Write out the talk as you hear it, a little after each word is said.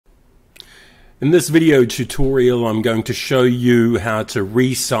In this video tutorial, I'm going to show you how to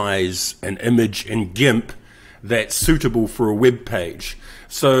resize an image in GIMP that's suitable for a web page.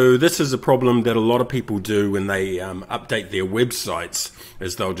 So this is a problem that a lot of people do when they update their websites,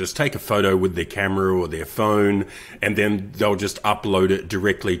 is they'll just take a photo with their camera or their phone and then they'll just upload it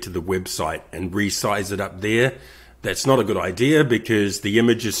directly to the website and resize it up there. That's not a good idea because the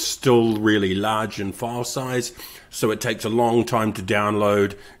image is still really large in file size, so it takes a long time to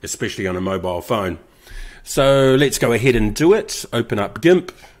download, especially on a mobile phone. So let's go ahead and do it. Open up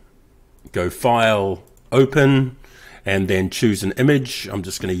GIMP, go File, Open, and then choose an image. I'm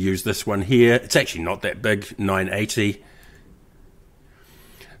just going to use this one here. It's actually not that big, 980.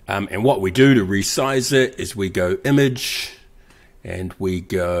 And what we do to resize it is we go Image, and we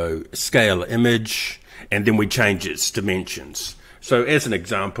go Scale Image, and then we change its dimensions. So as an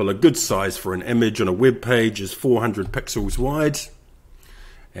example, a good size for an image on a web page is 400 pixels wide.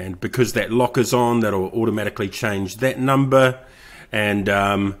 And because that lock is on, that'll automatically change that number. And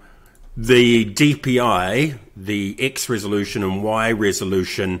the DPI, the X resolution and Y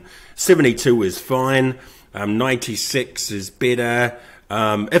resolution, 72 is fine. 96 is better.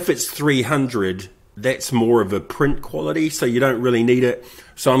 If it's 300, that's more of a print quality, so you don't really need it.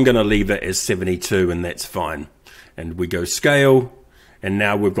 So I'm going to leave it as 72, and that's fine. And we go Scale, and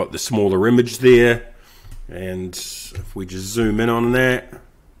now we've got the smaller image there. And if we just zoom in on that,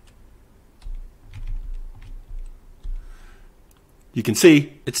 you can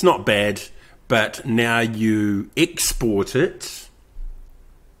see it's not bad, but now you export it.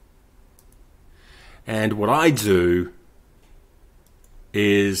 And what I do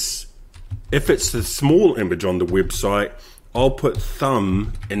is, if it's a small image on the website, I'll put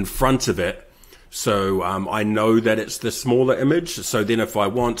thumb in front of it so I know that it's the smaller image. So then if I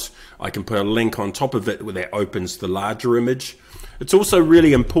want, I can put a link on top of it where that opens the larger image. It's also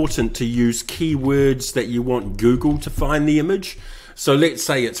really important to use keywords that you want Google to find the image. So let's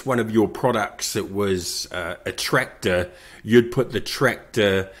say it's one of your products, it was a tractor, you'd put the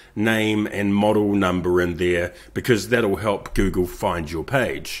tractor name and model number in there because that'll help Google find your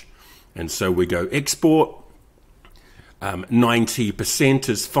page. And so we go Export. 90%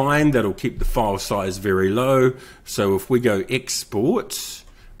 is fine. That'll keep the file size very low. So if we go Export,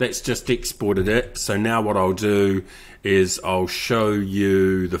 that's just exported it. So now what I'll do is I'll show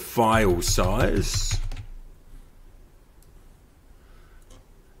you the file size.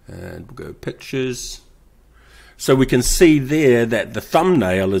 And we'll go Pictures. So we can see there that the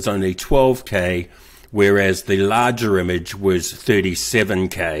thumbnail is only 12K, whereas the larger image was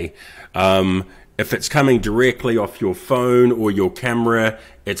 37K. If it's coming directly off your phone or your camera,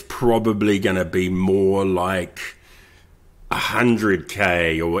 it's probably going to be more like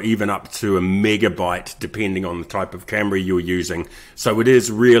 100K or even up to a megabyte, depending on the type of camera you're using. So it is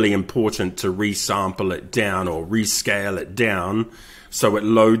really important to resample it down or rescale it down so it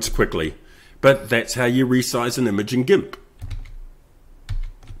loads quickly. But that's how you resize an image in GIMP.